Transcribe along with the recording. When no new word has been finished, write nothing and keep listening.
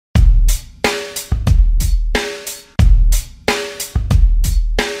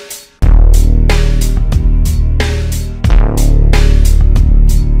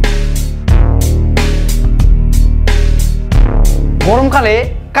গরমকালে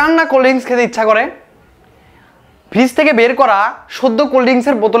কার না cold drinks খেতে ইচ্ছা করে? ফ্রিজ থেকে বের করা সদ্য কোল্ড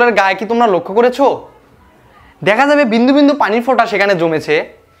ড্রিঙ্কসের বোতলের গায়ে কি তোমরা লক্ষ্য করেছো? দেখা যাবে বিন্দু বিন্দু পানির ফোঁটা সেখানে জমেছে।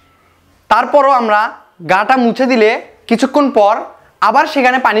 তারপরও আমরা গাটা মুছে দিলে কিছুক্ষণ পর আবার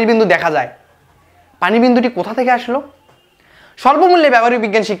সেখানে পানির বিন্দু দেখা যায়। পানির বিন্দুটি কোথা থেকে আসলো? স্বল্পমূল্যে ব্যবহারিক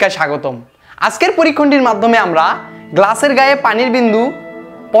বিজ্ঞান শিক্ষায় স্বাগতম। আজকের পরীক্ষণটির মাধ্যমে আমরা গ্লাসের গায়ে পানির বিন্দু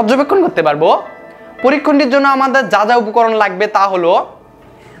পর্যবেক্ষণ করতে পারবো। পরীক্ষণটির জন্য আমাদের যা যা উপকরণ লাগবে তা হলো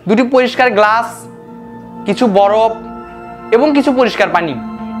দুটি পরিষ্কার গ্লাস, কিছু বরফ এবং কিছু পরিষ্কার পানি।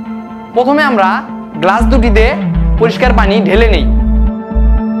 প্রথমে আমরা গ্লাস দুটিতে পরিষ্কার পানি ঢেলে নেই।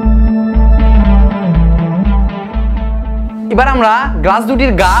 এবার আমরা গ্লাস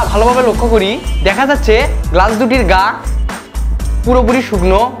দুটির গা ভালোভাবে লক্ষ্য করি। দেখা যাচ্ছে গ্লাস দুটির গা পুরোপুরি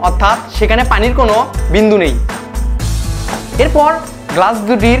শুকনো, অর্থাৎ সেখানে পানির কোনো বিন্দু নেই। এরপর গ্লাস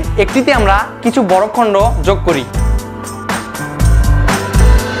দুটির একটিতে আমরা কিছু বরফখণ্ড যোগ করি।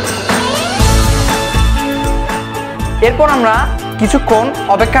 এরপর আমরা কিছুক্ষণ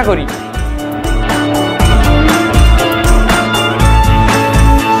অপেক্ষা করি।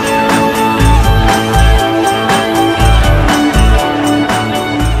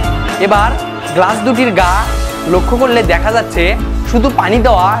 এবার গ্লাস দুটির গা লক্ষ্য করলে দেখা যাচ্ছে শুধু পানি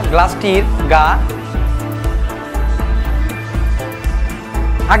দেওয়া গ্লাসটির গা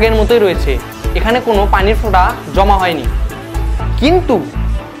আগের মতোই রয়েছে, এখানে কোনো পানির ফোঁটা জমা হয়নি। কিন্তু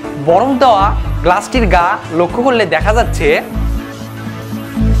বরফ দেওয়া গ্লাসটির গা লক্ষ্য করলে দেখা যাচ্ছে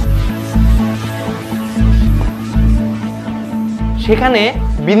সেখানে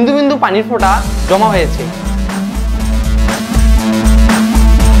বিন্দু বিন্দু পানির ফোঁটা জমা হয়েছে।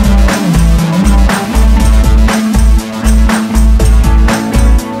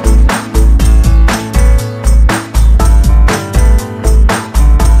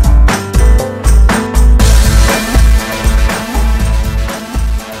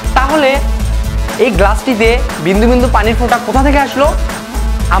 তাহলে এই গ্লাসটিতে বিন্দু বিন্দু পানির ফোঁটা কোথা থেকে আসলো?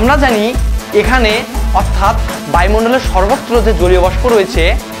 আমরা জানি এখানে, অর্থাৎ বায়ুমণ্ডলের সর্বত্র যে জলীয় বাষ্প রয়েছে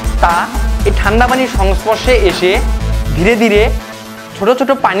তা এই ঠান্ডা পানির সংস্পর্শে এসে ধীরে ধীরে ছোট ছোট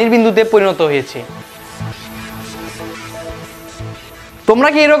পানির বিন্দুতে পরিণত হয়েছে। তোমরা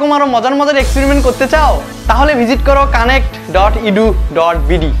কি এরকম আরো মজার মজার এক্সপেরিমেন্ট করতে চাও? তাহলে ভিজিট করো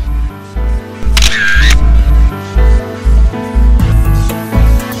konnect.edu.bd।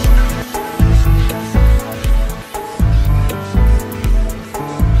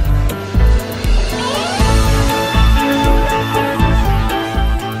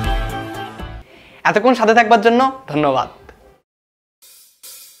 এতক্ষণ সাথে থাকবার জন্য ধন্যবাদ।